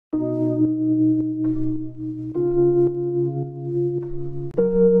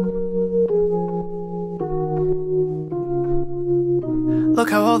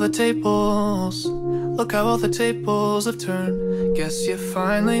how all the tables, look how all the tables have turned. Guess you're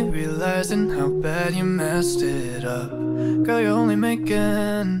finally realizing how bad you messed it up. Girl, you're only making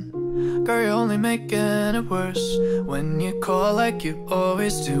it worse when you call like you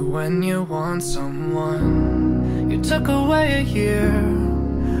always do when you want someone. You took away a year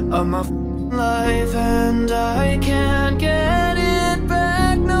of my life and I can't get it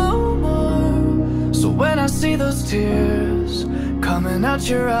back no more. So when I see those tears coming out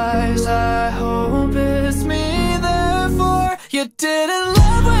your eyes, I hope it's me, therefore. You didn't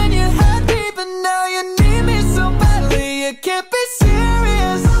love when you had me, but now you need me so badly. You can't be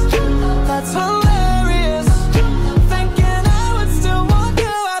serious, that's hilarious. Thinking I would still want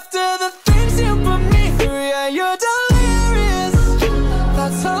you after the things you put me through. Yeah, you're delirious,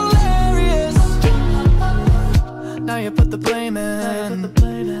 that's hilarious. Now you put the blame in,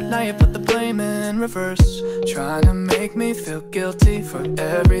 now you put the blame in reverse, trying to make me feel guilty for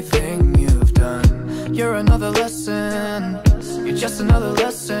everything you've done. You're another lesson, you're just another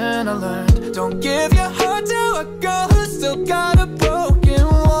lesson I learned. Don't give your heart to a girl who's still got a broken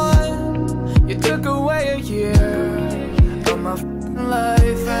one. You took away a year of my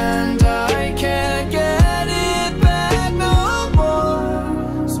life and I can't get it back no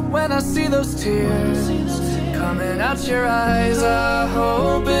more. So when I see those tears coming out your eyes, I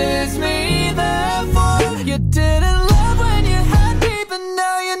hope it's me, therefore. You didn't love when you had me, but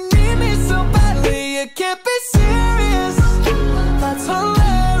now you need me so badly. You can't be serious, that's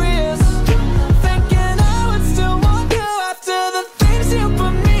hilarious. Thinking I would still want you after the things you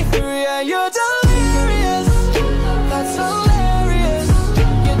put me through. Yeah, you're delirious, that's hilarious.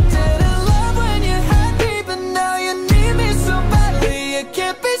 You didn't love when you had me, but now you need me so badly. You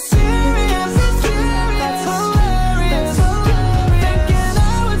can't be serious, that's hilarious. Thinking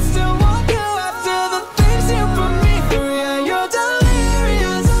I would still want you after the things you put me through. Yeah, you're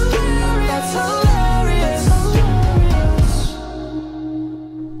delirious, that's hilarious.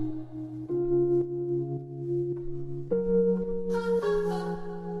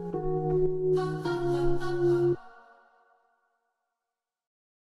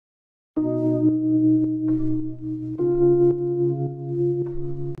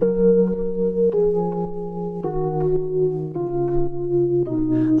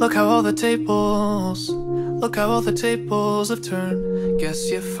 Look how all the tables, look how all the tables have turned.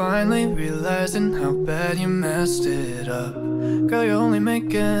 Guess you're finally realizing how bad you messed it up. Girl, you're only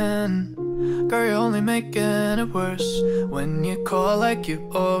making it worse when you call like you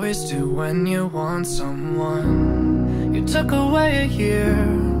always do when you want someone. You took away a year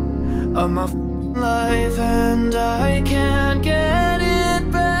of my life and I can't get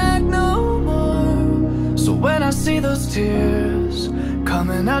it back no more. So when I see those tears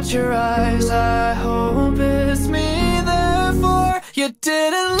coming out your eyes, I hope it's me, therefore. You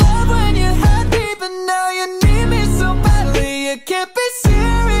didn't love when you had me, but now you need me so badly. You can't be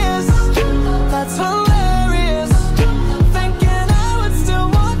serious, that's hilarious. Thinking I would still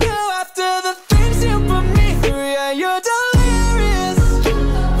want you after the things you put me through. Yeah, you're delirious,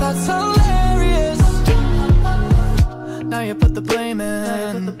 that's hilarious. Now you put the blame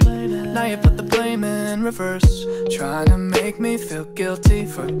in, now you put the blame in reverse, trying to make me feel guilty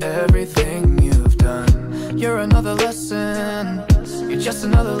for everything you've done. You're another lesson, you're just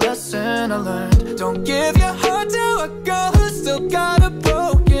another lesson I learned. Don't give your heart to a girl who's still got a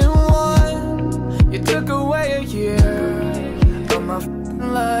broken one. You took away a year of my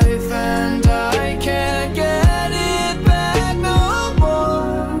life and I can't get it back no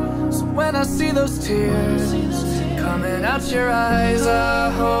more. So when I see those tears coming out your eyes, I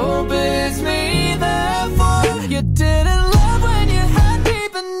hope it's me, therefore. You didn't love when you had me,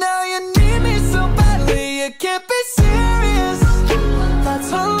 but now you need me so badly. You can't be serious, that's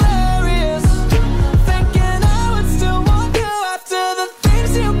hilarious. Thinking I would still want you after the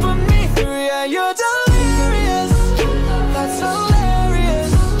things you put me through. Yeah, you're delirious, that's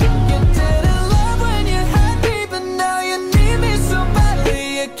hilarious. You didn't love when you had me, but now you need me so badly.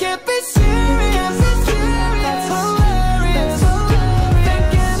 You can't be serious, that's hilarious.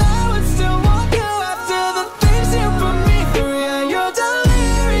 Thinking I would still want you after the things you put me through. Yeah, you're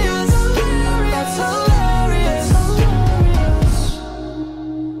delirious, that's hilarious.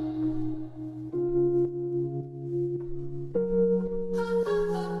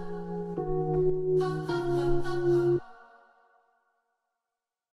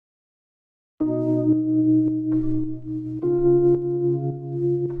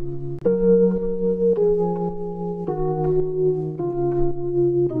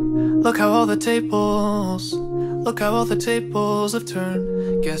 Look how all the tables, Look how all the tables have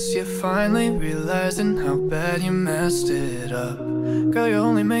turned. Guess you're finally realizing how bad you messed it up. Girl, you're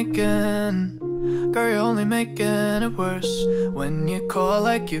only making it worse when you call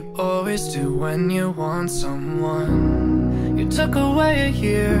like you always do when you want someone. You took away a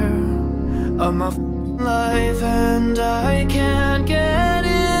year of my life and I can't get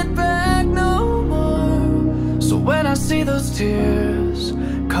it back no more. So when I see those tears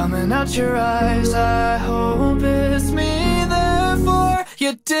coming out your eyes, I hope it's me, therefore.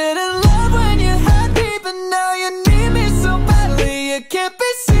 You didn't love when you had me, but now you need me so badly. You can't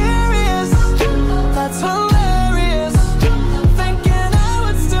be serious, that's hilarious. Thinking I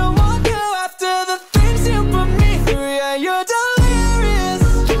would still want you after the things you put me through. Yeah, you're delirious,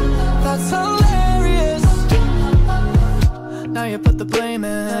 that's hilarious. Now you put the blame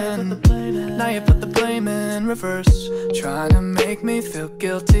in, now you put the blame in reverse, trying to make me feel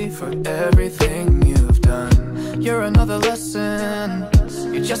guilty for everything you've done. You're another lesson,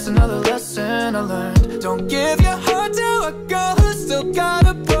 you're just another lesson I learned. Don't give your heart to a girl who's still got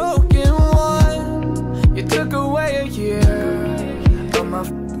a broken one. You took away a year of my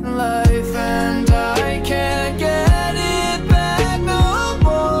life and I can't get it back no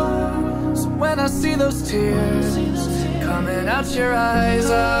more. So when I see those tears coming out your eyes,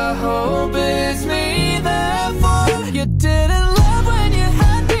 I hope it's me, therefore. You didn't love when you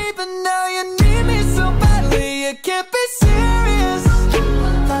had me, but now you need me so badly. You can't be serious,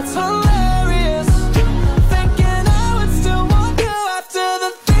 that's hilarious. Thinking I would still want you after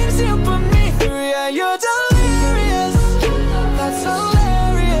the things you put me through. Yeah, you're delirious, that's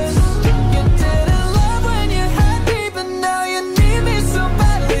hilarious. You didn't love when you had me, but now you need me so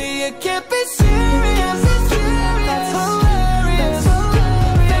badly. You can't be serious, that's hilarious.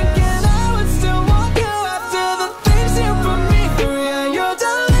 Thinking I would still want you after the things you put me through. Yeah, you're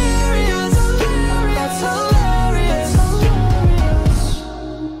delirious, that's hilarious.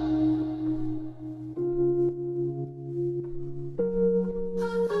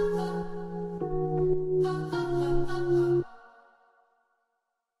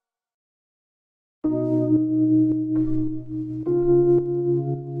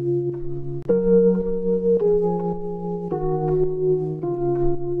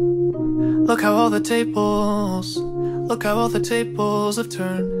 Look how all the tables have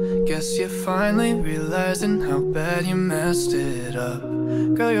turned. Guess you're finally realizing how bad you messed it up.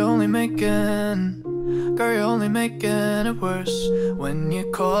 Girl, you're only making it worse when you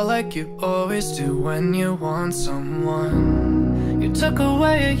call like you always do when you want someone. You took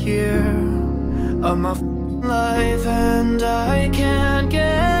away a year of my life and I can't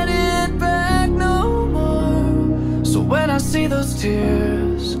get it back no more. So when I see those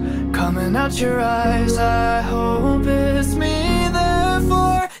tears coming out your eyes, I hope it's me,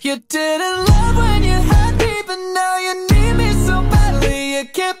 therefore. You didn't love when you had me, but now you need me so badly. You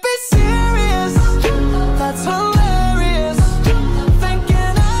can't be serious, that's hilarious.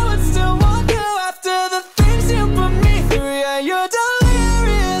 Thinking I would still want you after the things you put me through. Yeah, you're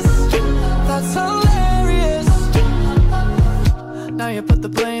delirious, that's hilarious. Now you put the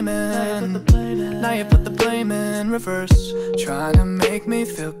blame in, now you put the blame in reverse, trying to make me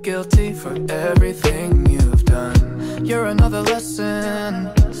feel guilty for everything you've done. You're another lesson,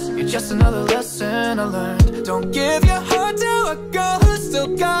 you're just another lesson I learned. Don't give your heart to a girl who's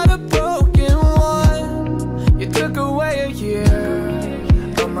still got a broken one. You took away a year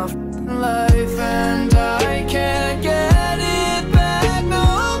of my life and I can't get it back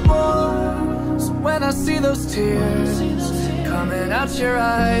no more. So when I see those tears coming out your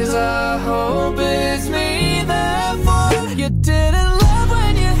eyes, I hope it's me, therefore. You didn't love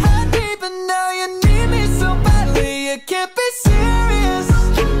when you had me, but now you need me so badly. You can't be serious,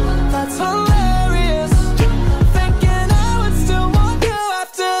 that's hilarious. Thinking I would still want you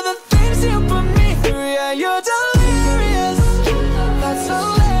after the things you put me through. Yeah, you're delirious, that's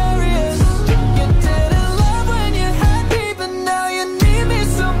hilarious. You didn't love when you had me, but now you need me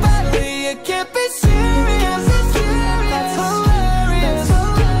so badly. You can't be serious, that's hilarious.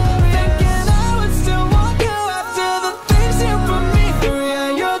 Thinking I would still want you after the things you put me through. Yeah,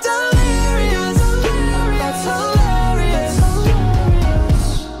 you're delirious, that's hilarious.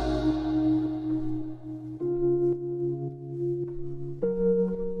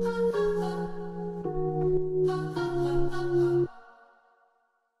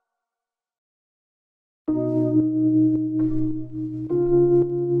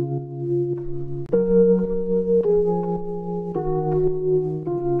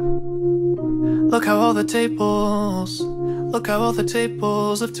 Look how all the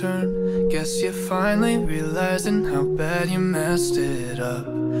tables have turned. Guess you're finally realizing how bad you messed it up.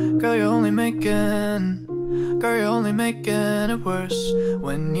 Girl, you're only making Girl, you're only making it worse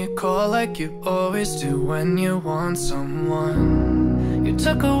when you call like you always do when you want someone. You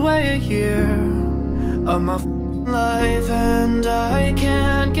took away a year of my life and I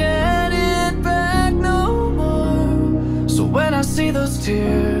can't get it back no more. So when I see those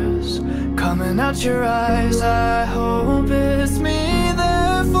tears coming out your eyes, I hope it's me,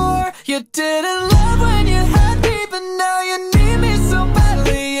 therefore. You didn't love when you had me, but now you need me so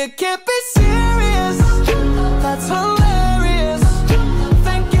badly. You can't be serious, that's hilarious.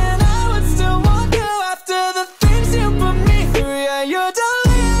 Thinking I would still want you after the things you put me through. Yeah, you're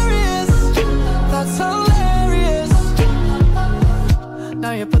delirious, that's hilarious.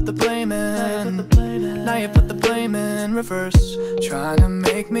 Now you put the blame in, now you put the blame in reverse, trying to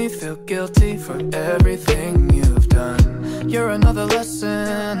make me feel guilty for everything you've done. You're another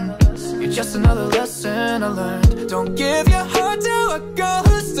lesson, you're just another lesson I learned. Don't give your heart to a girl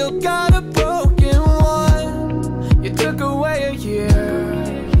who's still got a broken one. You took away a year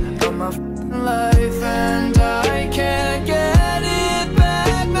of my life and I can't get it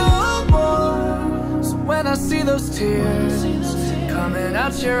back no more. So when I see those tears coming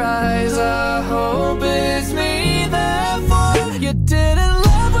out your eyes, I hope it's me, therefore. You didn't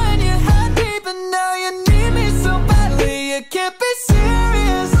love when you had me, but now you need me so badly. You can't be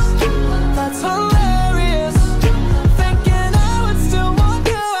serious, that's hilarious. Thinking I would still want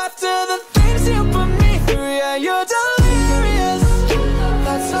you after the things you put me through. Yeah, you're delirious,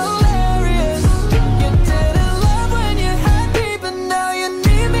 that's hilarious. You didn't love when you had me, but now you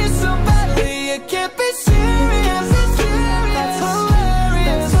need me so badly. You can't be serious, that's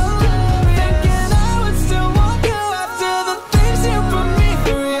hilarious. Thinking I would still want you after the things you put me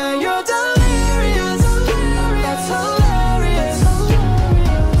through. Yeah, you're delirious, that's hilarious.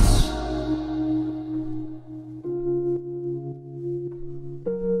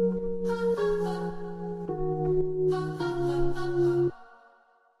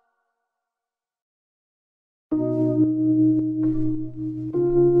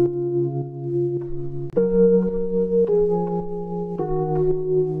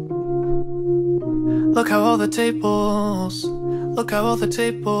 Look how all the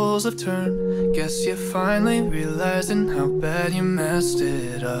tables have turned. Guess you're finally realizing how bad you messed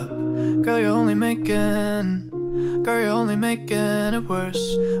it up. Girl, you're only making it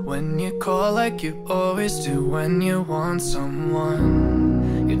worse when you call like you always do when you want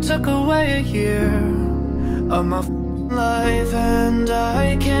someone. You took away a year of my life and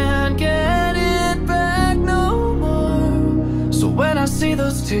I can't get it back no more. So when I see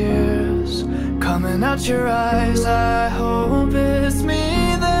those tears coming out your eyes, I hope it's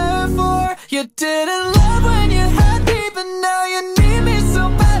me, therefore. You didn't love when you had me, but now you need me so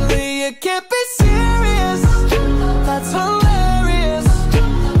badly. You can't be serious, that's hilarious.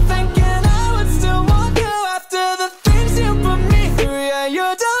 Thinking I would still want you after the things you put me through. Yeah,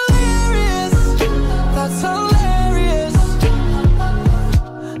 you're delirious, that's hilarious.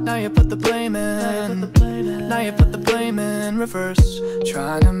 Now you put the blame in, now you put the blame in reverse,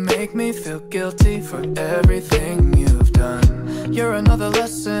 trying to make me feel guilty for everything you've done. You're another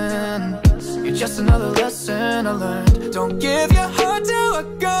lesson, you're just another lesson I learned. Don't give your heart to a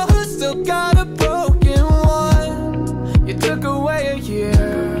girl who's still got a broken one. You took away a year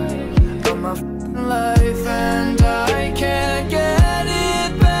of my life and I can't get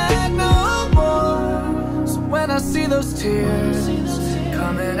it back no more. So when I see those tears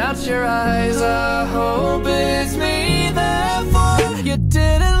coming out your eyes, I hope it's me, therefore. You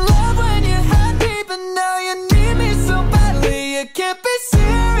didn't love when you had me, but now you need me so badly. You can't be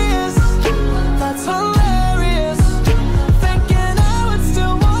serious, that's hilarious. Thinking I would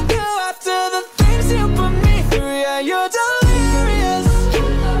still want you after the things you put me through. Yeah, you're delirious,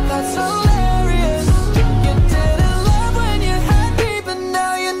 that's hilarious. You didn't love when you had me, but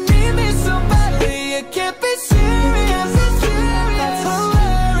now you need me so badly. You can't be serious, that's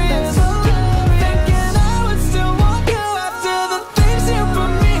hilarious. Thinking I would still want you after the things you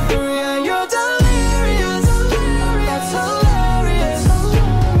put me through. Yeah, you're delirious, that's hilarious.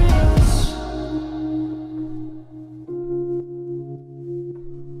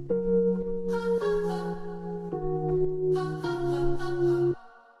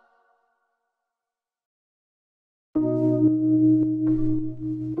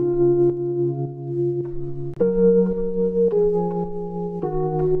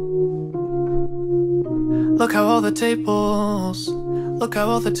 Look how all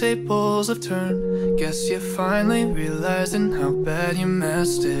the tables have turned. Guess you're finally realizing how bad you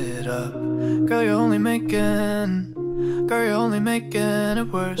messed it up. Girl, you're only making it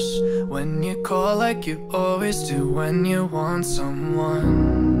worse when you call like you always do when you want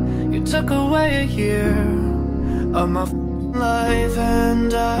someone. You took away a year of my life,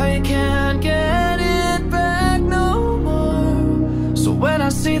 and I can't get it back no more. So when I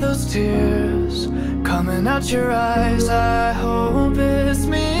see those tears coming out your eyes, I hope it's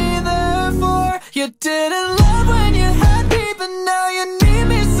me, therefore you didn't love when you had me, but now you need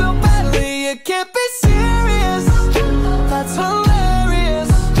me so badly. You can't be serious, that's hilarious.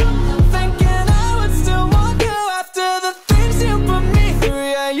 Thinking I would still want you after the things you put me through.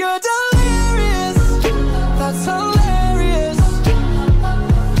 Yeah, you're delirious, that's hilarious.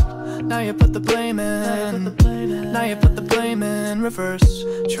 Now you put the blame in, now you put the blame in reverse,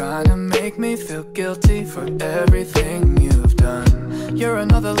 trying to make me feel guilty for everything you've done. You're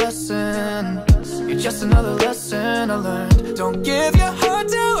another lesson, you're just another lesson I learned. Don't give your heart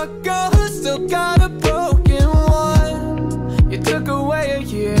to a girl who's still got a broken one. You took away a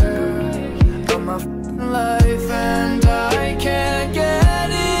year of my life, and I can't get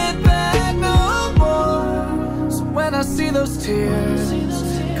it back no more. So when I see those tears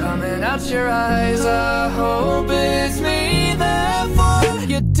coming out your eyes, I hope it's me, therefore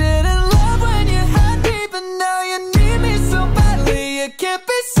you didn't love when you had me, but now you need me so badly. You can't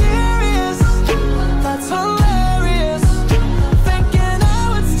be serious, that's hilarious. Thinking I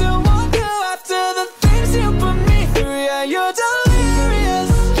would still want you after the things you put me through. Yeah, you're delirious,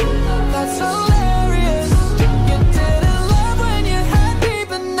 that's hilarious. You didn't love when you had me,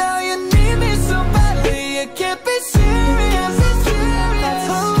 but now you need me so badly. You can't be serious, that's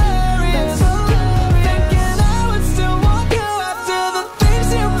hilarious. Thinking I would still want you after the things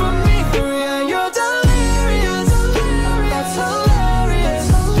you put me through. Yeah, you're delirious, that's hilarious.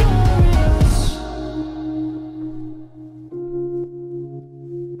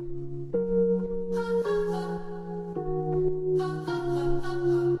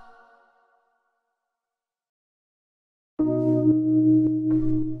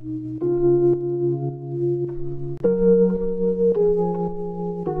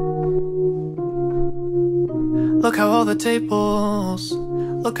 Look how all the tables,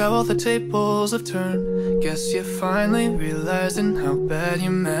 look how all the tables have turned. Guess you're finally realizing how bad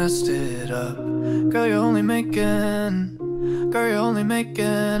you messed it up. Girl, you're only making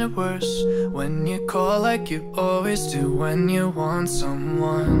it worse when you call like you always do when you want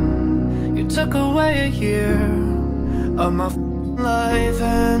someone. You took away a year of my life,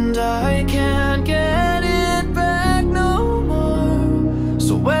 and I can't get it back no more.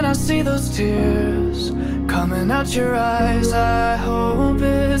 So when I see those tears coming out your eyes, I hope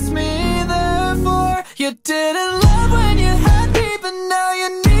it's me, therefore you didn't love when you had me, but now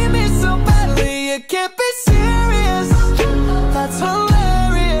you need me so badly. You can't be serious, that's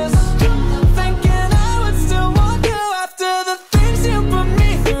hilarious. Thinking I would still want you after the things you put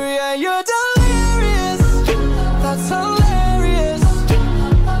me through. Yeah, you're delirious, that's hilarious.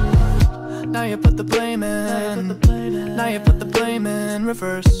 Now you put the blame in, now you put the blame in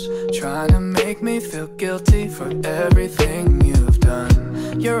reverse, trying to make me feel guilty for everything you've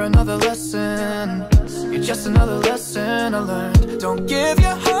done. You're another lesson, you're just another lesson I learned. Don't give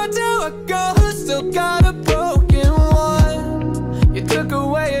your heart to a girl who's still got a broken one. You took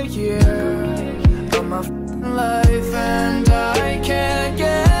away a year of my life, and I can't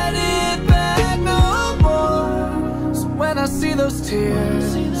get it back no more. So when I see those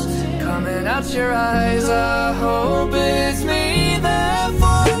tears coming out your eyes, I hope it's me,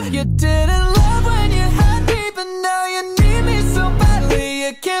 therefore you didn't love when you had me, but now you need me so badly.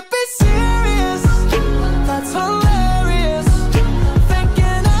 You can't be serious, that's hilarious.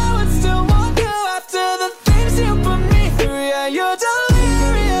 Thinking I would still want you after the things you put me through. Yeah, you're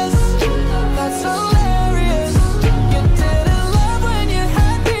delirious, that's hilarious. You didn't love when you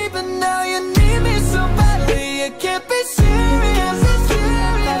had me, but now you need me so badly. You can't be serious,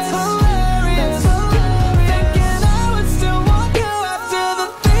 that's hilarious. Thinking I would still want you after the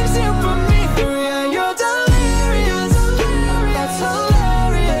things you put me through. Yeah, you're delirious, that's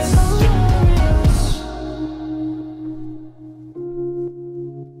hilarious.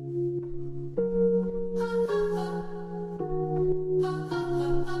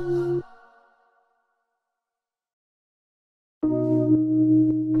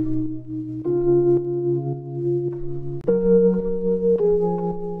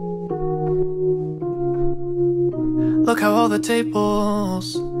 Look how all the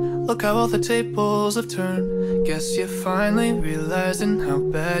tables, look how all the tables have turned. Guess you're finally realizing how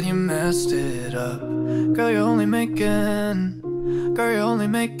bad you messed it up. Girl, you're only making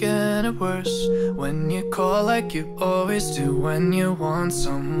it worse when you call like you always do when you want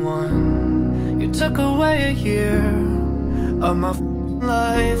someone. You took away a year of my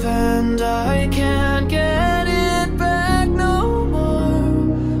life, and I can't get it back no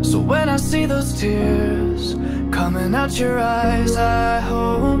more. So when I see those tears coming out your eyes, I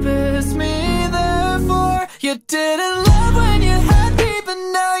hope it's me. Therefore, you didn't love when you had me, but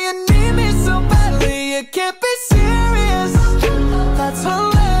now you need me so badly. You can't be serious, that's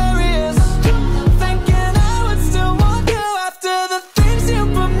hilarious. Thinking I would still want you after the things you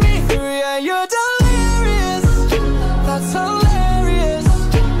put me through. Yeah, you're delirious, that's hilarious.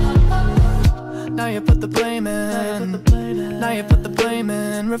 Now you put the blame in, now you put the blame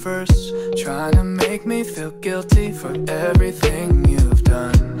in reverse, trying to make me feel guilty for everything you've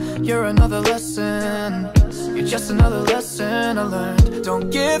done. You're another lesson, you're just another lesson I learned. Don't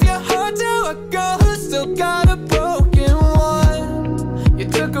give your heart to a girl who's still got a broken one. You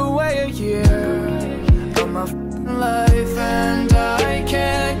took away a year of my life, and I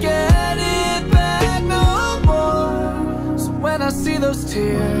can't get it back no more. So when I see those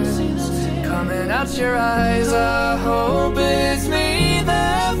tears coming out your eyes, I hope it's me.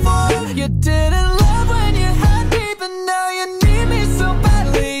 Therefore, you didn't love when you had me, but now you need me so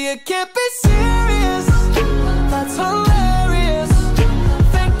badly. You can't be serious, that's hilarious.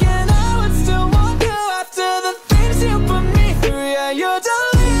 Thinking I would still want you after the things you put me through. Yeah, you're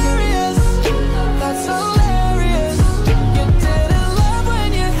delirious, that's hilarious. You didn't love when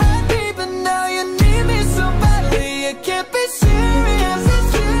you had me, but now you need me so badly. You can't be serious,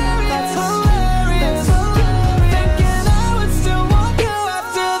 that's hilarious. Thinking I would still want you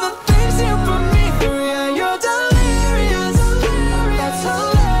after the things you put me through. Yeah, you're delirious, that's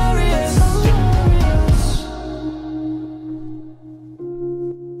hilarious.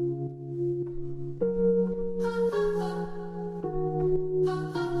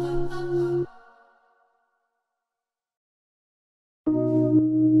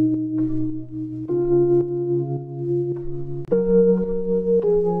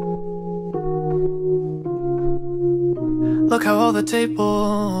 Look how all the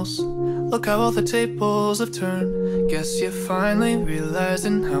tables, look how all the tables have turned. Guess you're finally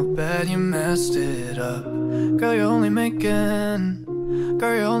realizing how bad you messed it up. Girl, you're only making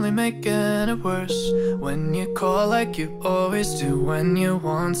it worse when you call like you always do when you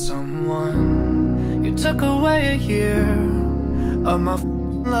want someone. You took away a year of my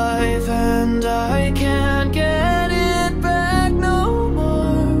life, and I can't get it back no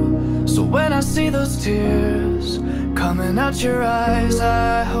more. So when I see those tears coming out your eyes,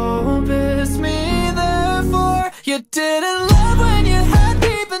 I hope it's me. Therefore, you didn't love when you had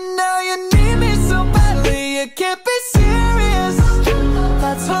me, but now you need me so badly. You can't be serious,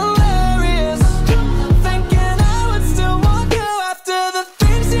 that's hilarious. Thinking I would still want you after the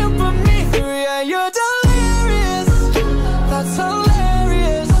things you put me through. Yeah, you're delirious, that's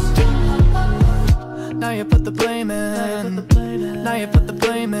hilarious. Now you put the blame in, now you put the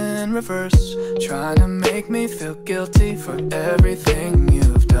blame in reverse, trying to make me feel guilty for everything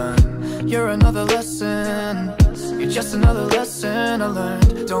you've done. You're another lesson, you're just another lesson I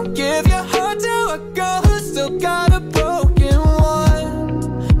learned. Don't give your heart to a girl who's still got a broken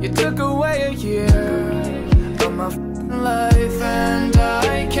one. You took away a year of my life, and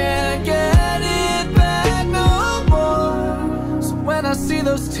I can't get it back no more. So when I see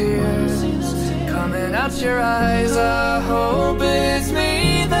those tears coming out your eyes, I hope it's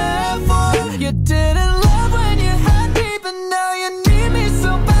me. Therefore, you didn't love when you had me, but now you need me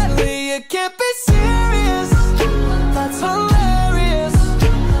so badly. You can't be serious, that's hilarious.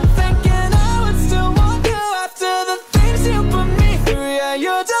 Thinking I would still want you after the things you put me through. Yeah,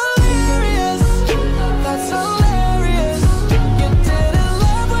 you're delirious, that's hilarious. You didn't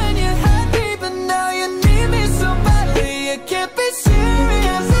love when you had me, but now you need me so badly. You can't be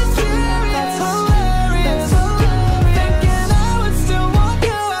serious, that's hilarious. Thinking I would still want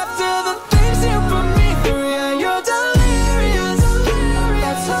you after the things you put me through. Yeah, you're delirious,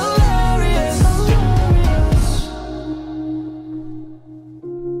 that's hilarious.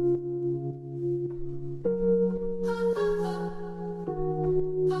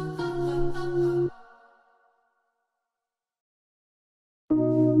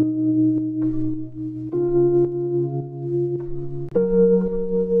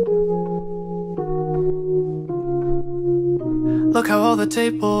 Look how all the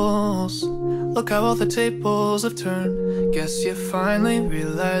tables, look how all the tables have turned. Guess you're finally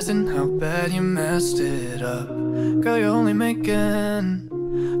realizing how bad you messed it up. Girl, you're only making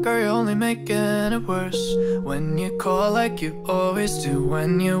it worse when you call like you always do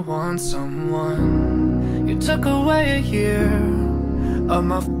when you want someone. You took away a year of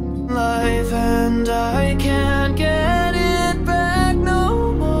my life, and I can't get it back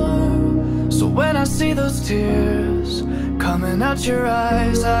no more. So when I see those tears coming out your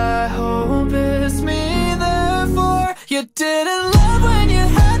eyes, I hope it's me. Therefore, you didn't love when you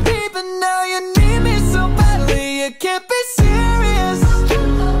had me, but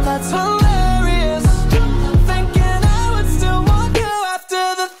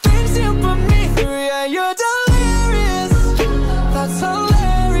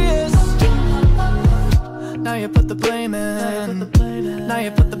you put the blame in. Now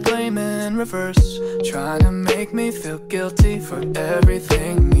you put the blame in reverse, trying to make me feel guilty for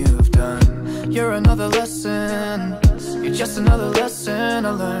everything you've done. You're another lesson, you're just another lesson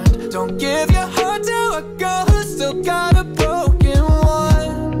I learned. Don't give your heart to a girl who's still got a broken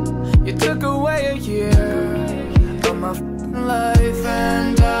one. You took away a year of my life,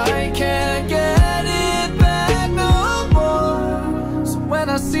 and I can't get it back no more. So when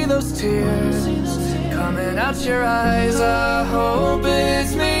I see those tears coming out your eyes, I hope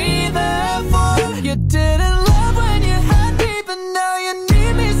it's me, therefore. You didn't love when you had me, but now you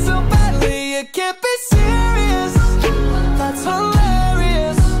need me so badly. You can't be serious, that's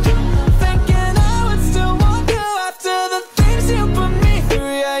hilarious. Thinking I would still want you after the things you put me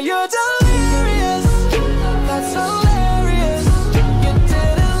through. Yeah, you're delirious, that's hilarious. You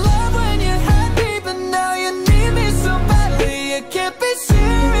didn't love when you had me, but now you need me so badly. You can't be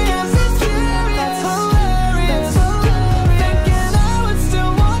serious, that's hilarious. Thinking I would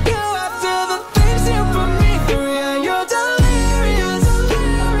still want you after the things you put me through. Yeah, you're delirious,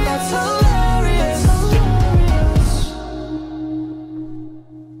 that's hilarious.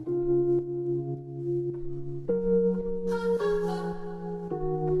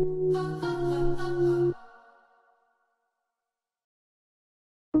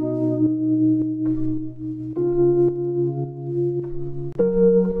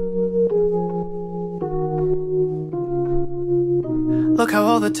 Look how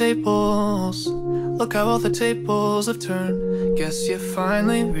all the tables have turned. Guess you're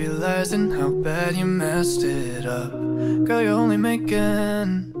finally realizing how bad you messed it up. Girl, you're only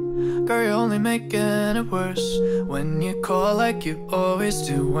making it worse when you call like you always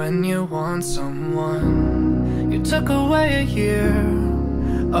do when you want someone. You took away a year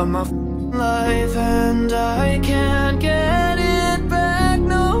of my life, and I can't get it back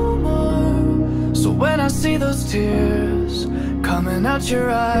no more. So when I see those tears coming out your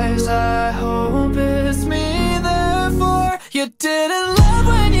eyes, I hope it's me, therefore. You didn't love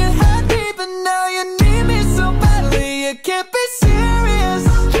when you had me, but now you need me so badly. You can't be serious,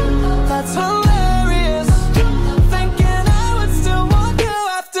 that's hilarious. Thinking I would still want you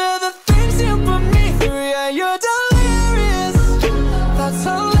after the things you put me through. Yeah, you're delirious, that's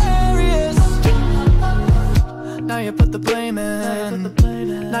hilarious. Now you put the blame in.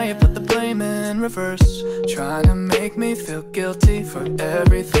 Now you put the blame in reverse, trying to make me feel guilty for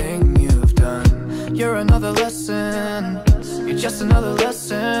everything you've done. You're another lesson, you're just another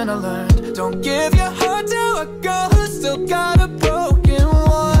lesson I learned. Don't give your heart to a girl who's still got a broken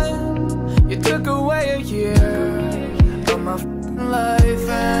one. You took away a year of my life,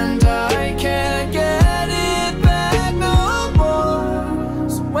 and I can't get it back no more.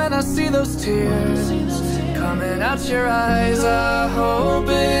 So when I see those tears coming out your eyes, I hope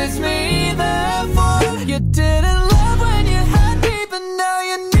it's me, therefore. You didn't love when you had me, but now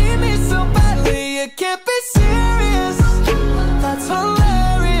you need me so badly. You can't be serious, that's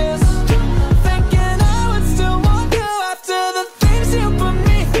hilarious. Thinking I would still want you after the things you put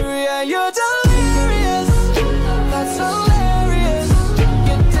me through. Yeah, you're delirious, that's hilarious.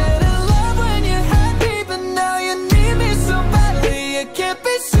 You didn't love when you had me, but now you need me so badly. You can't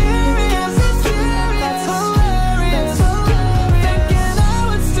be serious, that's hilarious. Thinking I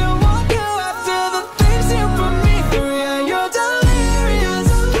would still want you after the things you put me through. Yeah, you're delirious,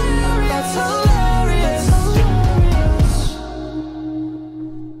 that's hilarious.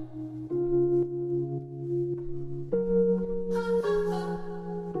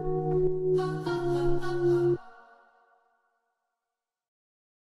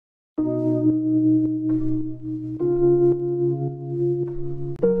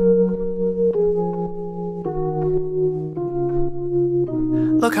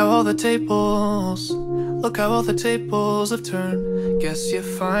 Look how all the tables have turned. Guess you're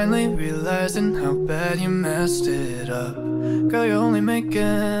finally realizing how bad you messed it up. Girl, you're only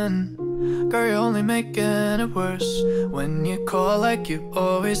making it worse when you call like you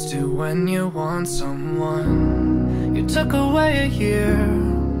always do when you want someone. You took away a year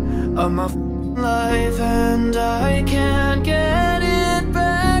of my life, and I can't get it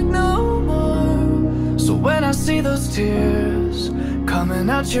back no more. So when I see those tears coming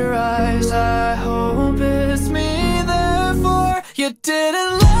out your eyes, I hope it's me, therefore. You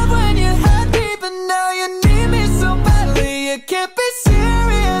didn't love when you had me, but now you need me so badly. You can't be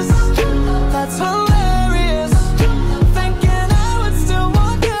serious, that's hilarious. Thinking I would still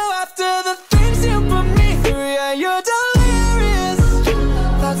want you after the things you put me through. Yeah, you're delirious,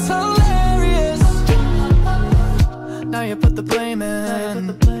 that's hilarious. Now you put the blame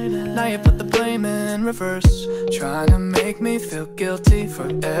in. Now you put the blame in reverse, trying to make me feel guilty for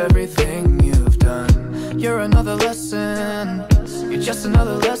everything you've done. You're another lesson, you're just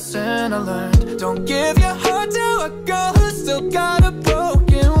another lesson I learned. Don't give your heart to a girl who's still got a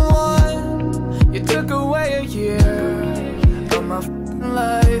broken one. You took away a year of my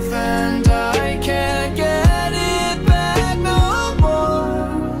life, and I can't get it back no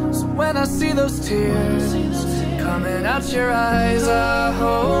more. So when I see those tears coming out your eyes, I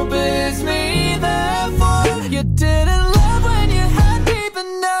hope it's me, therefore. You didn't love when you had me, but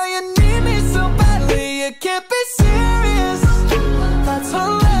now you need me so badly. You can't be serious, that's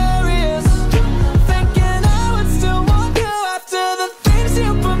hilarious. Thinking I would still want you after the things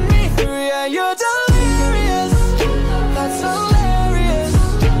you put me through. Yeah, you're delirious, that's hilarious.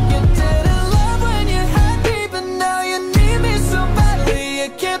 You didn't love when you had me, but now you need me so badly. You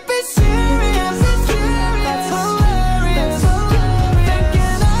can't be serious, that's hilarious.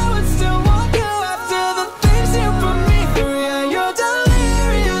 Thinking I would still want you after the things you put me through. Yeah, you're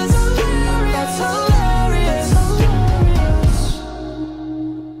delirious, that's hilarious.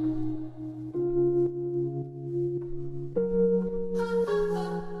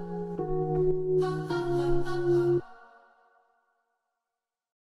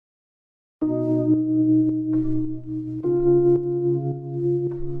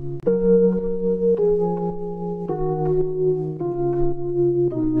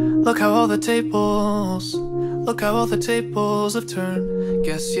 Look how all the tables have turned.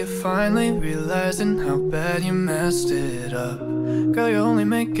 Guess you're finally realizing how bad you messed it up. Girl, you're only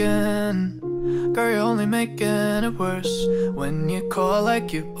making it worse when you call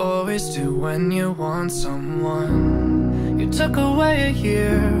like you always do when you want someone. You took away a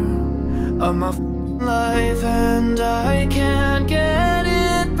year of my life, and I can't get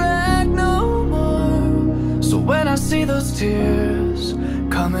it back no more. So when I see those tears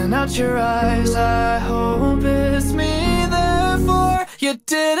coming out your eyes, I hope it's me, therefore. You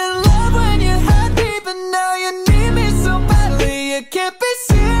didn't love when you had me, but now you need me so badly. You can't be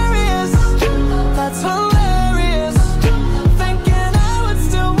serious, that's hilarious. Thinking I would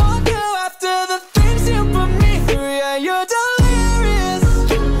still want you after the things you put me through. Yeah, you're delirious,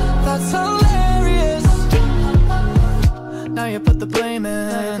 that's hilarious. Now you put the blame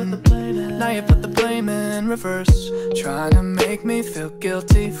in reverse, trying to make me feel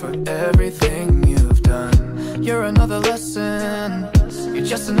guilty for everything you've done. You're another lesson, you're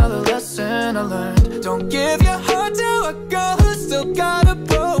just another lesson I learned. Don't give your heart to a girl who's still got a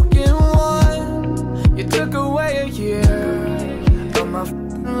broken one. You took away a year of my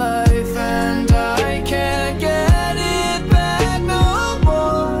life, and I can't get it back no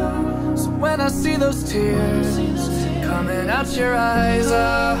more. So when I see those tears coming out your eyes,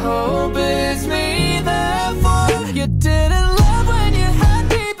 I hope it's me, therefore. You didn't love when you had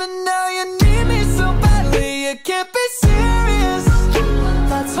me, but now you need me so badly. You can't be serious,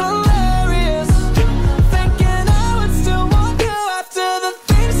 that's hilarious. Thinking I would still want you after the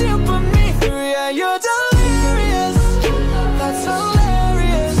things you put me through. Yeah, you're delirious, that's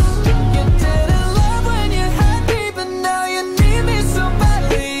hilarious. You didn't love when you had me, but now you need me so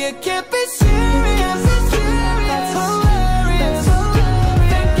badly. You can't be serious, that's hilarious.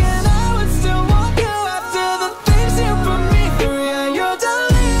 Thinking I would still want you after the things you put me through. Yeah, you're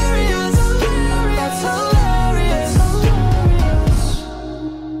delirious, that's hilarious.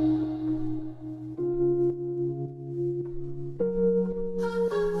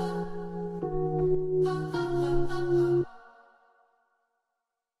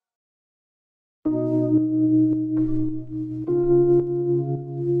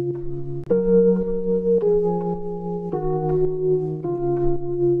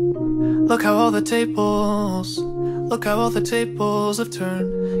 Look how all the tables have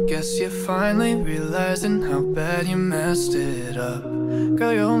turned. Guess you're finally realizing how bad you messed it up.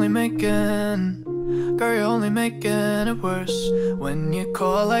 Girl, you're only making it worse when you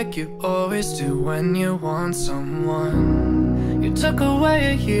call like you always do when you want someone. You took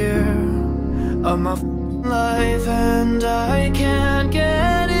away a year of my life, and I can't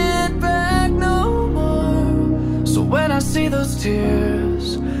get it back no more. So when I see those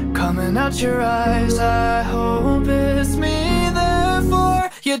tears coming out your eyes, I hope it's me, therefore.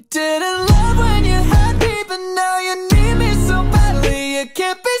 You didn't love when you had me, but now you need me so badly. You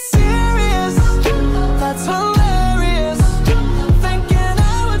can't be serious, that's hilarious. Thinking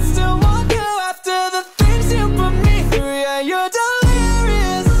I would still want you after the things you put me through. Yeah, you're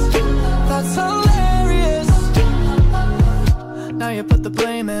delirious, that's hilarious. Now you put the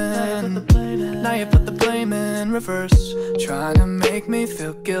blame in reverse, trying to make me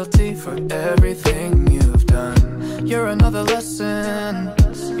feel guilty for everything you've done. You're another lesson,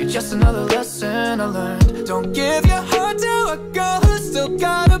 you're just another lesson I learned. Don't give your heart to a girl who's still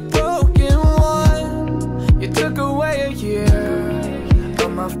got a broken one.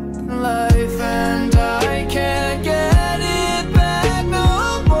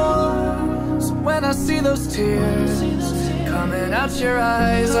 out your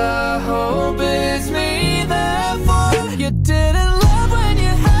eyes. I hope it's me, therefore you didn't love when you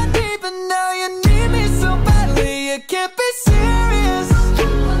had me, but now you need me so badly. You can't be serious,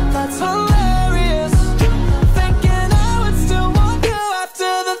 that's hilarious. Thinking I would still want you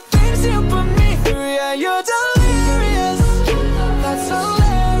after the things you put me through. Yeah, you're delirious, that's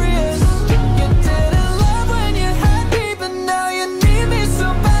hilarious. You didn't love when you had me, but now you need me so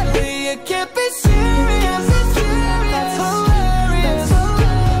badly. You can't be serious, that's hilarious.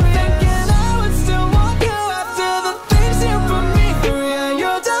 Thinking I would still want you after the things you put me through. Yeah,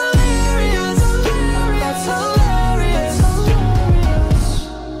 you're delirious, that's hilarious.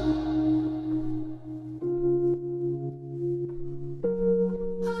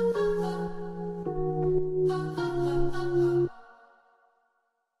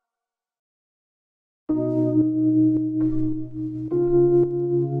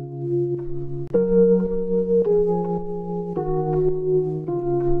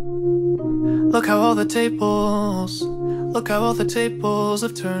 Look how all the tables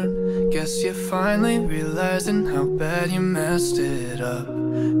have turned. Guess you're finally realizing how bad you messed it up.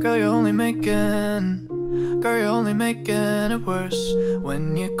 Girl, you're only making it worse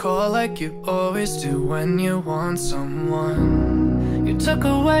when you call like you always do when you want someone. You took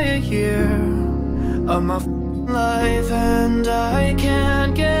away a year of my life, and I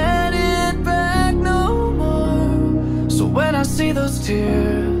can't get it back no more. So when I see those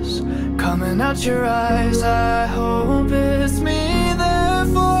tears coming out your eyes, I hope it's me,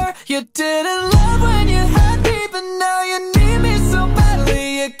 therefore you didn't love when you had me, but now you need me so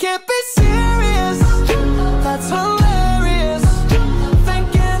badly. You can't be serious, that's hilarious.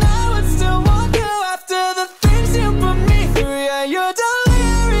 Thinking I would still want you after the things you put me through. Yeah, you're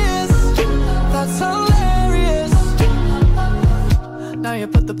delirious, that's hilarious. Now you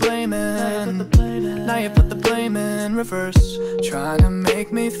put the blame in reverse, trying to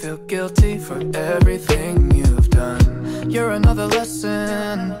make me feel guilty for everything you've done. You're another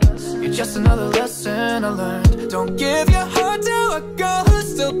lesson, you're just another lesson I learned. Don't give your heart to a girl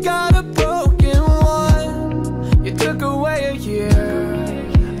who's still got a broken one. You took away a year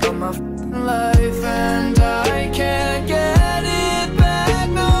of my life, and I can't get it back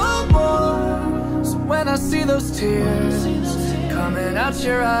no more. So when I see those tears coming out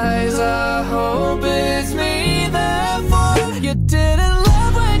your eyes, I hope it's me, therefore you didn't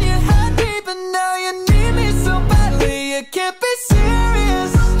love when you had me, but now you need me so badly. You can't be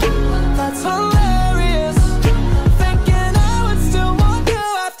serious, that's hilarious. Thinking I would still want you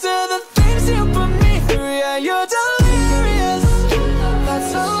after the things you put me through. Yeah, you're delirious, that's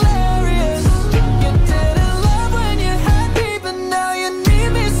hilarious. You didn't love when you had me, but now you need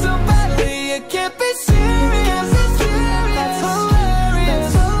me so badly. You can't be serious, that's hilarious.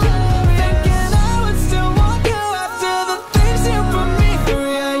 Thinking I would still want you after the things you put me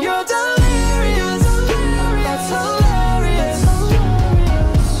through. Yeah, you're delirious, that's hilarious.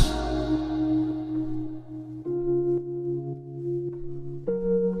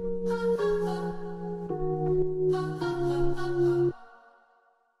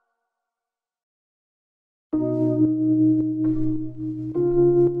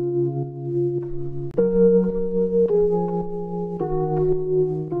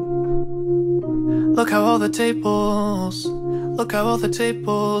 Look how all the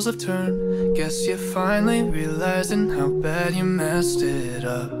tables have turned. Guess you're finally realizing how bad you messed it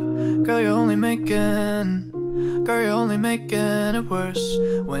up. Girl, you're only making it worse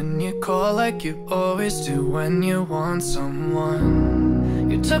when you call like you always do when you want someone.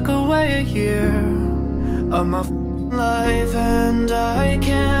 You took away a year of my life, and I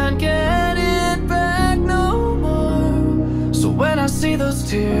can't get it back no more. So when I see those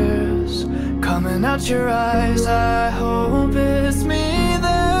tears coming out your eyes, I hope it's me,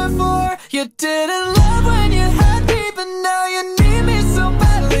 therefore you didn't love when you had me, but now you need me so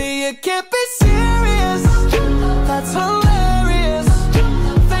badly. You can't be serious, that's hilarious.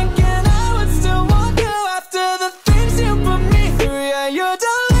 Thinking I would still want you after the things you put me through. Yeah, you're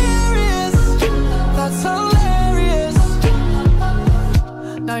delirious, that's hilarious.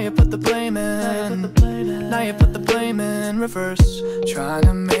 Now you put the blame in reverse, trying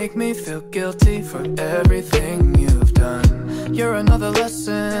to make me feel guilty for everything you've done. You're another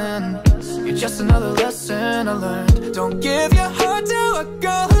lesson, you're just another lesson I learned. Don't give your heart to a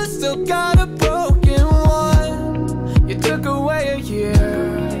girl who's still got a broken one. You took away a year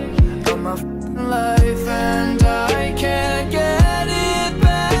of my life, and I can't get it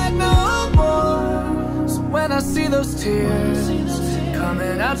back no more. So when I see those tears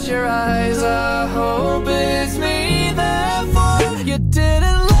coming out your eyes, I hope it's me, therefore you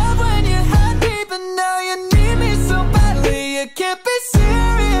didn't love when you had me, but now you need me so badly. You can't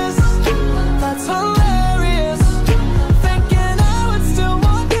That's hilarious. Thinking I would still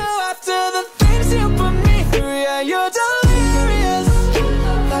want you after the things you put me through. Yeah, you're delirious.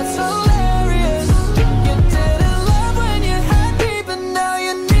 That's hilarious. You didn't love when you had me, but now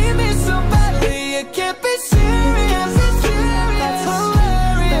you need me so badly. You can't be serious. That's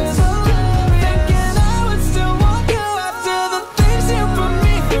hilarious. Thinking I would still want you after the things you put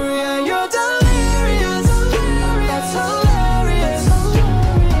me through. Yeah, you're delirious. That's hilarious.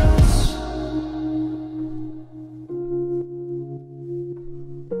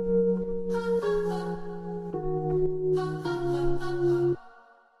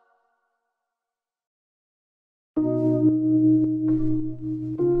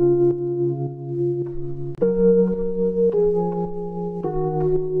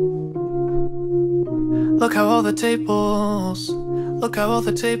 Look how all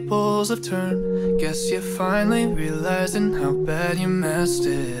the tables have turned. Guess you're finally realizing how bad you messed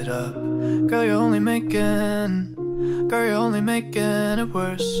it up. Girl, you're only making it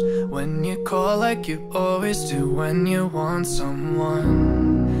worse when you call like you always do when you want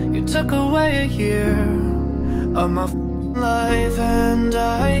someone. You took away a year of my life and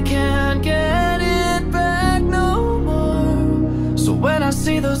I can't get it back no more. So when I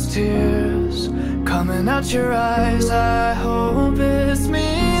see those tears coming out your eyes, I hope it's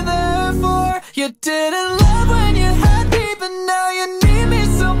me, therefore. You didn't love when you had me, but now you need me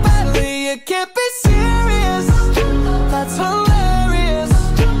so badly. You can't be serious. That's hilarious.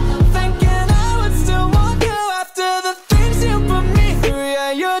 Thinking I would still want you after the things you put me through.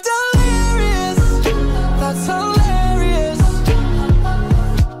 Yeah, you're delirious. That's hilarious.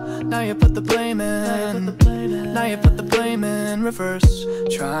 Now you put the blame in. Now you put the blame in reverse,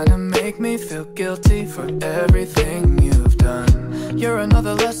 trying to make me feel guilty for everything you've done. You're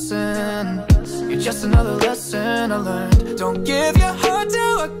another lesson. You're just another lesson I learned. Don't give your heart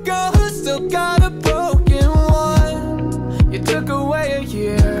to a girl who's still got a broken one. You took away a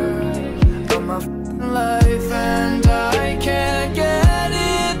year of my life and I can't get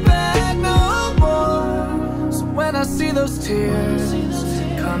it back no more. So when I see those tears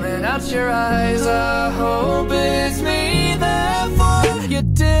coming out your eyes, I hope it's me, therefore. You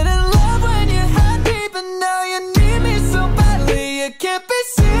didn't love when you had me, but now you need me so badly. You can't be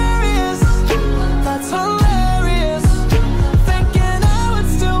serious. That's hilarious. Thinking I would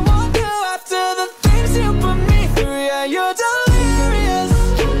still want you after the things you put me through. Yeah, you're delirious.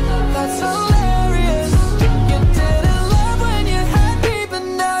 That's hilarious. You didn't love when you had me, but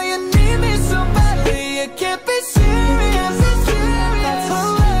now you need me so badly. You can't be serious. That's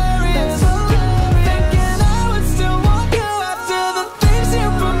hilarious. Thinking I would still want you after the things you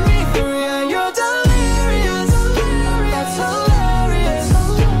put me through. Yeah, you're delirious. That's hilarious.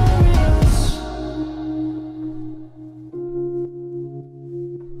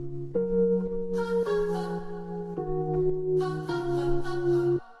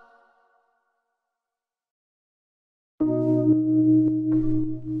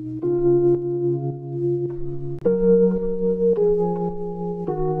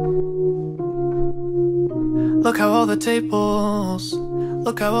 Look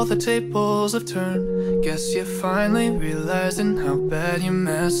how all the tables have turned. Guess you're finally realizing how bad you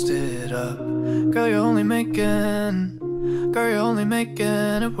messed it up. Girl, you're only making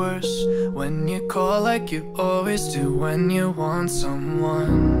it worse when you call like you always do when you want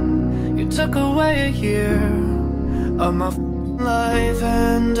someone. You took away a year of my life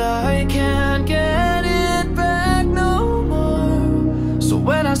and I can't get it back no more. So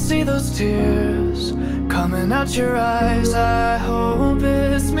when I see those tears coming out your eyes, I hope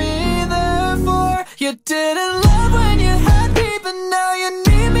it's me, therefore. You didn't love when you had me, but now you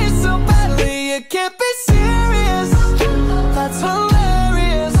need me so badly. You can't be serious. That's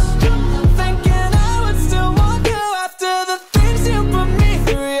hilarious. Thinking I would still want you after the things you put me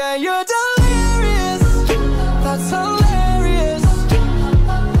through. Yeah, you're delirious. That's hilarious.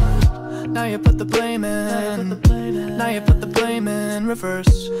 Now you put the blame in. Now you put the blame in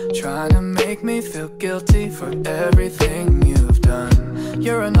reverse, trying to make me feel guilty for everything you've done.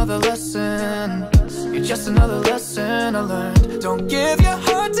 You're another lesson. You're just another lesson I learned. Don't give your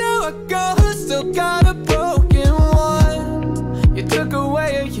heart to a girl who's still got a broken one. You took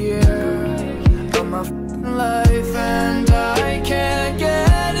away a year of my life and I can't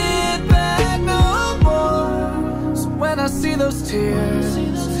get it back no more. So when I see those tears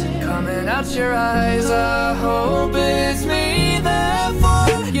coming out your eyes, I hope it's me,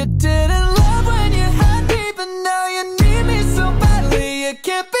 therefore. You didn't love when you had me, but now you need me so badly. You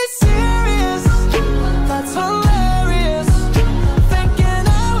can't be serious. That's hilarious. Thinking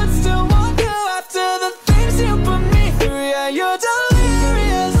I would still want you after the things you put me through. Yeah, you're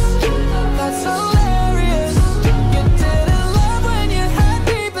delirious. That's hilarious.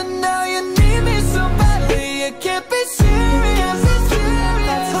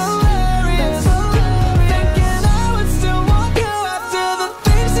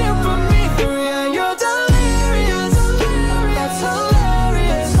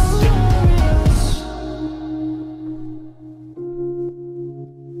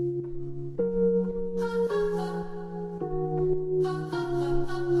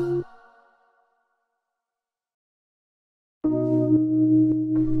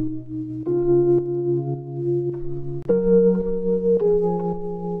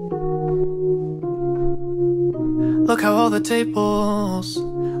 all the tables,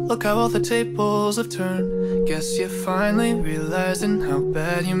 look how all the tables have turned. Guess you're finally realizing how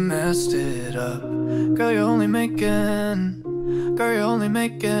bad you messed it up. Girl, you're only making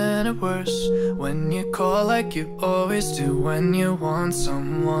it worse when you call like you always do when you want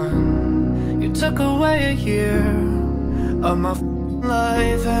someone. You took away a year of my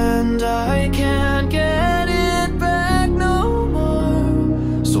life and I can't get it back no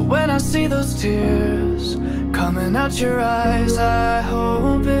more. So when I see those tears coming out your eyes, I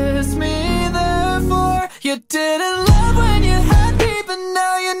hope it's me, therefore. You didn't love when you had me, but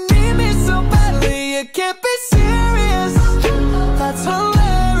now you need me so badly. You can't be serious, that's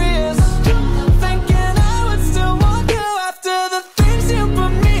hilarious. Thinking I would still want you after the things you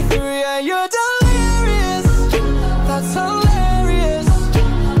put me through. Yeah, you're delirious, that's hilarious.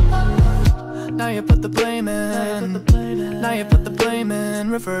 Now you put the blame in, now you put the blame in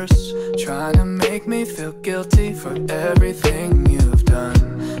reverse, trying to make me feel guilty for everything you've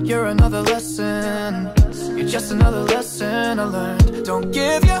done. You're another lesson, you're just another lesson I learned. Don't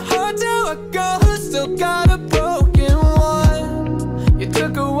give your heart to a girl who's still got a broken one. You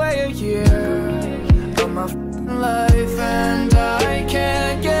took away a year of my life and I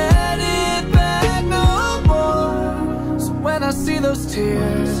can't get it back no more. So when I see those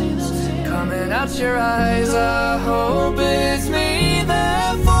tears coming out your eyes, I hope it's me,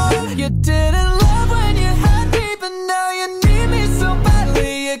 therefore. You didn't love when you had me, but now you need me so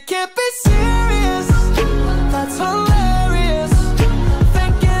badly. You can't be serious, that's hilarious.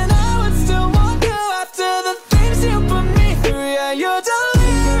 Thinking I would still want you after the things you put me through. Yeah, you're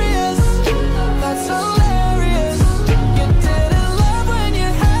delirious, that's hilarious. You didn't love when you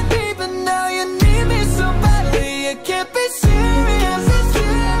had me, but now you need me so badly. You can't be serious,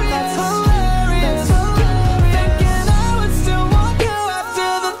 that's hilarious. Thinking I would still want you after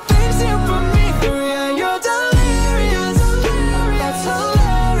the things you put me through. Yeah, you're delirious, that's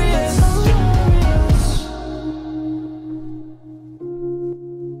hilarious.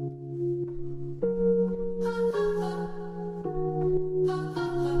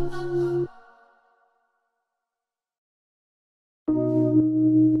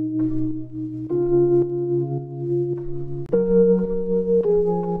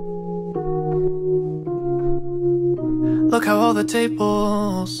 Look how all the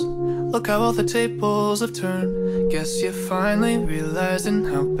tables, look how all the tables have turned. Guess you're finally realizing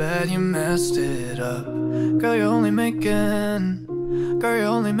how bad you messed it up. Girl, you're only making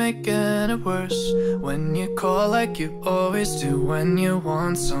it worse when you call like you always do when you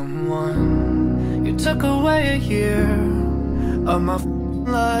want someone. You took away a year of my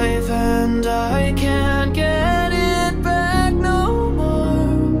life and I can't get it back no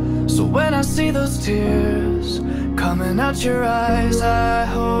more. So when I see those tears coming out your eyes, I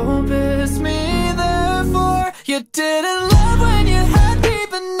hope it's me, therefore. You didn't love when you had me,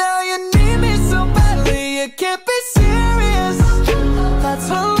 but now you need me so badly. You can't be serious, that's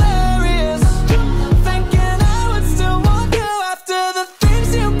hilarious. Thinking I would still want you after the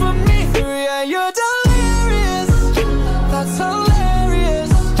things you put me through. Yeah, you're delirious, that's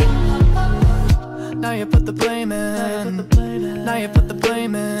hilarious. Now you put the blame in, now you put the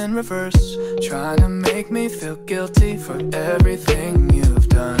blame in reverse, trying to make me feel guilty for everything you've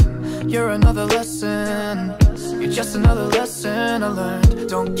done. You're another lesson, you're just another lesson I learned.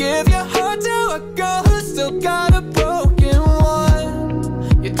 Don't give your heart to a girl who's still got a broken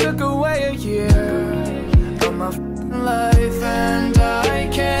one. You took away a year of my life and I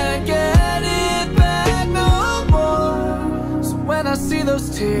can't get it back no more. So when I see those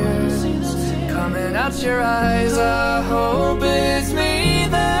tears coming out your eyes, I hope it's me,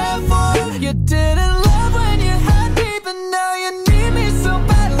 therefore. You didn't love when you had me, but now you need me so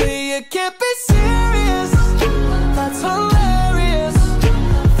badly. You can't be serious, that's hilarious.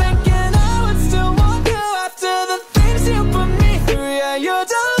 Thinking I would still want you after the things you put me through. Yeah, you're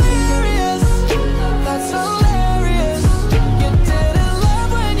delirious, that's hilarious. You didn't love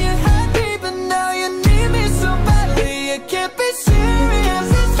when you had me, but now you need me so badly. You can't be serious,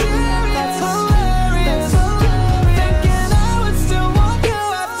 that's hilarious. Thinking I would still want you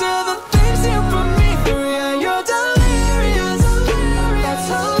after the things you put me through. Yeah, you're delirious, that's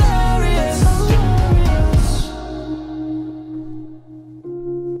hilarious.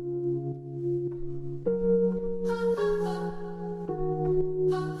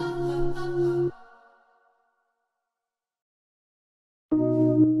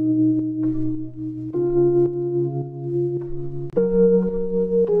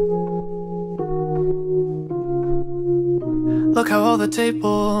 Look how all the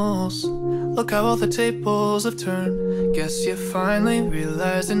tables, Look how all the tables have turned. Guess you're finally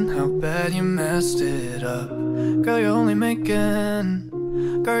realizing how bad you messed it up. Girl, you're only making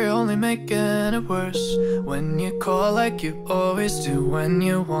it worse when you call like you always do when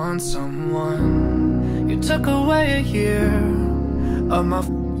you want someone. You took away a year of my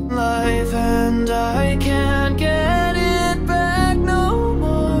life and I can't get it back no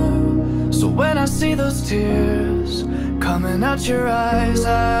more. So when I see those tears coming out your eyes,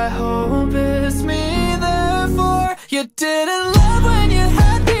 I hope it's me, therefore. You didn't love when you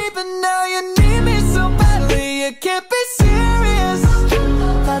had me, but now you need me so badly. You can't be serious,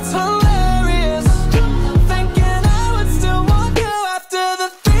 that's hilarious. Thinking I would still want you after the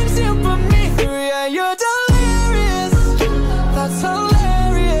things you put me through. Yeah, you're delirious, that's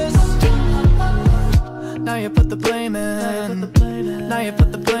hilarious. Now you put the blame in, now you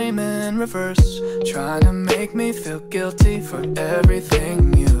put the blame in reverse, trying to make me feel guilty for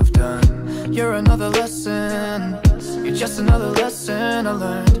everything you've done. You're another lesson, you're just another lesson I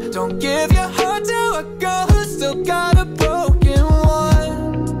learned. Don't give your heart to a girl who's still got a broken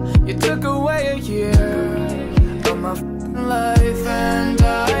one. You took away a year of my life and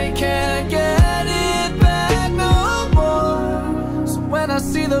I can't get it back no more. So when I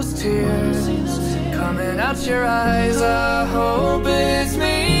see those tears coming out your eyes, I hope it's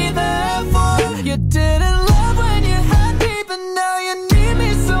me, therefore. You didn't love when you had me, but now you need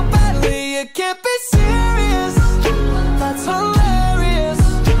me so badly. You can't be serious, that's hilarious.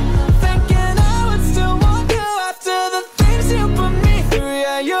 Thinking I would still want you after the things you put me through.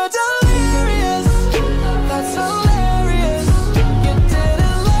 Yeah, you're delirious, that's hilarious. You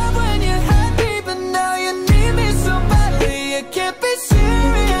didn't love when you had me, but now you need me so badly. You can't be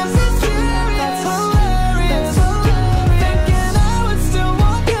serious, that's hilarious. Thinking I would still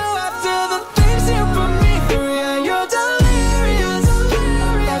want you after the things you put me through. Yeah, you're delirious,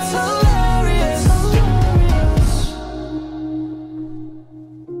 that's hilarious.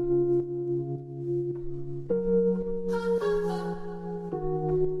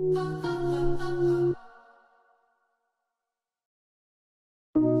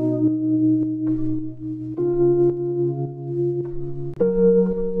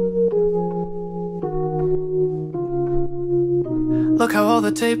 Look how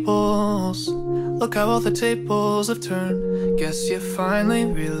all the tables have turned. Guess you're finally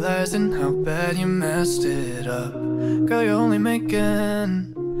realizing how bad you messed it up. Girl, you're only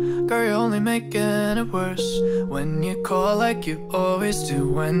making it worse when you call like you always do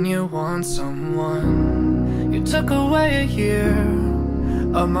when you want someone. You took away a year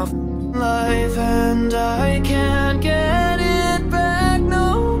of my life and I can't get it back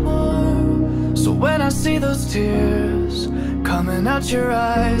no more. So when I see those tears coming out your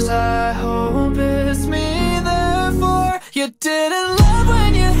eyes, I hope it's me, therefore. You didn't love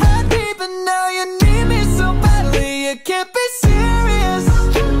when you had me, but now you need me so badly. You can't be serious,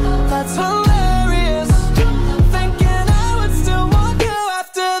 that's hilarious. Thinking I would still want you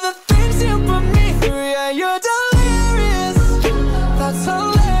after the things you put me through. Yeah, you're delirious, that's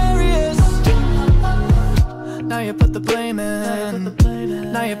hilarious. Now you put the blame in,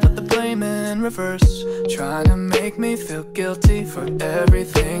 now you put the blame in reverse, trying to make me feel guilty for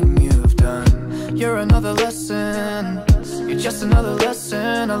everything you've done. You're another lesson, you're just another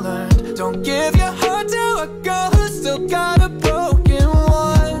lesson I learned. Don't give your heart to a girl who's still got a broken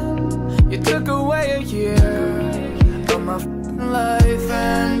one. You took away a year of my life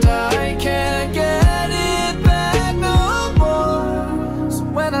and I can't get it back no more. So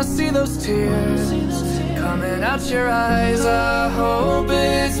when I see those tears coming out your eyes, I hope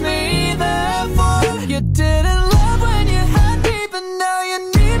it's me, therefore. You didn't love when you had me, but now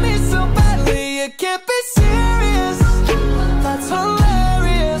you need me so badly. You can't be serious, that's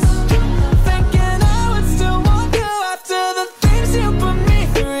hilarious. Thinking I would still want you after the things you put me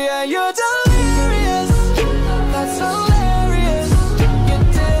through. Yeah, you're delirious, that's hilarious. You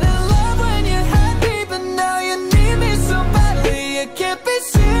didn't love when you had me, but now you need me so badly. You can't be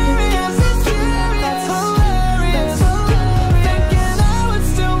serious, that's hilarious. Thinking I would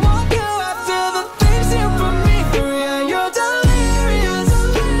still want you after the things you put me through. Yeah, you're delirious,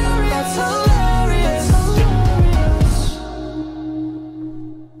 that's hilarious.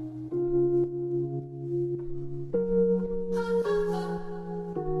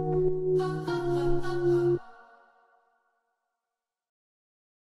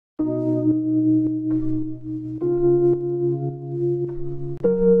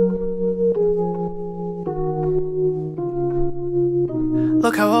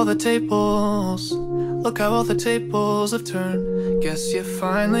 Look how all the tables have turned. Guess you're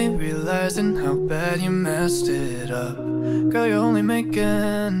finally realizing how bad you messed it up. Girl, you're only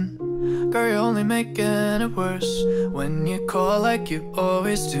making Girl, you're only making it worse when you call like you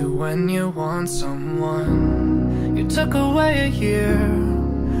always do when you want someone. You took away a year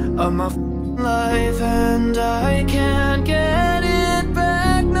of my life and I can't get it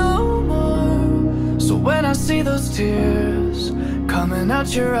back no more. So when I see those tears coming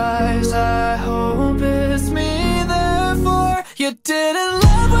out your eyes, I hope it's me, therefore. You didn't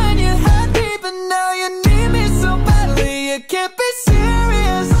love when you had me, but now you need me so badly. You can't be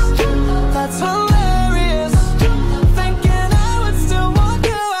serious, that's hilarious. Thinking I would still want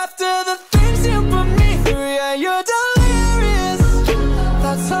you after the things you put me through. Yeah, you're delirious,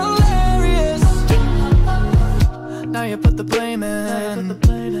 that's hilarious. Now you put the blame in,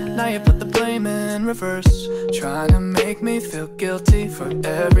 now you put the blame in reverse, trying to make me feel guilty for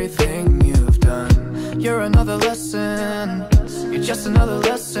everything you've done. You're another lesson, you're just another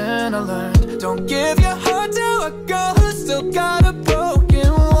lesson I learned. Don't give your heart to a girl who's still got a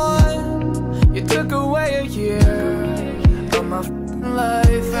broken one. You took away a year of my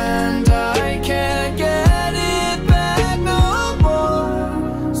life and I can't get it back no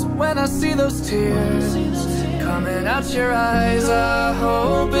more. So when I see those tears coming out your eyes, I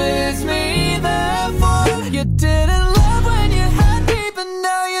hope it's me, therefore. You didn't love when you had me, but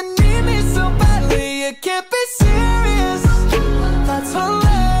now you need me so badly. You can't be serious, that's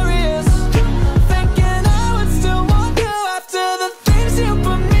hilarious. Thinking I would still want you after the things you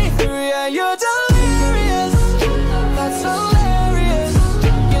put me through. Yeah, you're delirious, that's hilarious.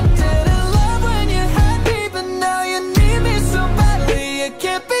 You didn't love when you had me, but now you need me so badly. You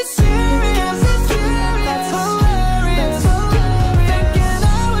can't be serious, that's hilarious. Thinking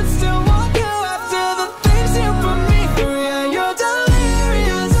I would still want you after the things you put me through. Yeah, you're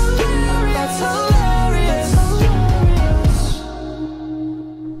delirious, that's hilarious.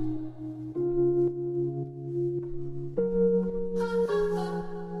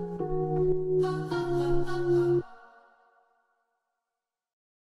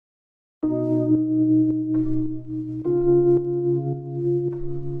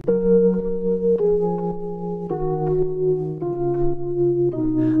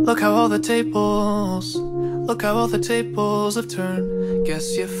 Look how all the tables, look how all the tables have turned.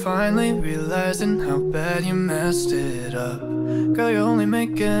 Guess you're finally realizing how bad you messed it up. Girl, you're only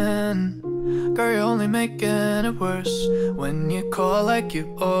making it worse when you call like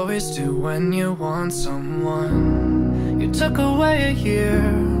you always do when you want someone. You took away a year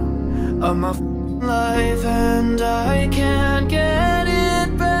of my life and I can't get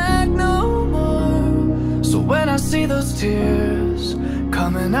it back no more. So when I see those tears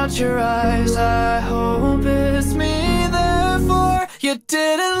coming out your eyes, I hope it's me, therefore. You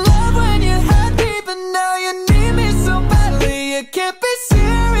didn't love when you had me, but now you need me so badly. You can't be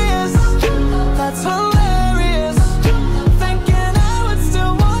serious, that's hilarious. Thinking I would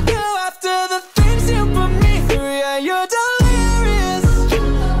still want you after the things you put me through. Yeah, you're delirious,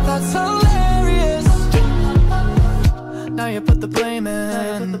 that's hilarious. Now you put the blame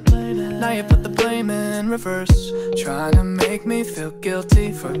in, now you put the blame in reverse, trying to make me feel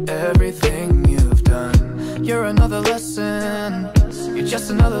guilty for everything you've done. You're another lesson, you're just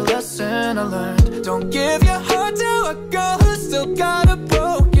another lesson I learned. Don't give your heart to a girl who's still got a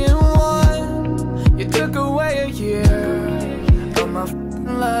broken one. You took away a year of my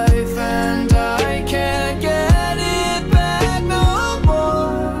life and I can't get it back no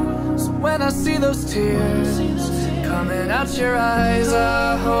more. So when I see those tears coming out your eyes,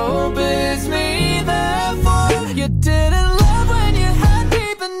 I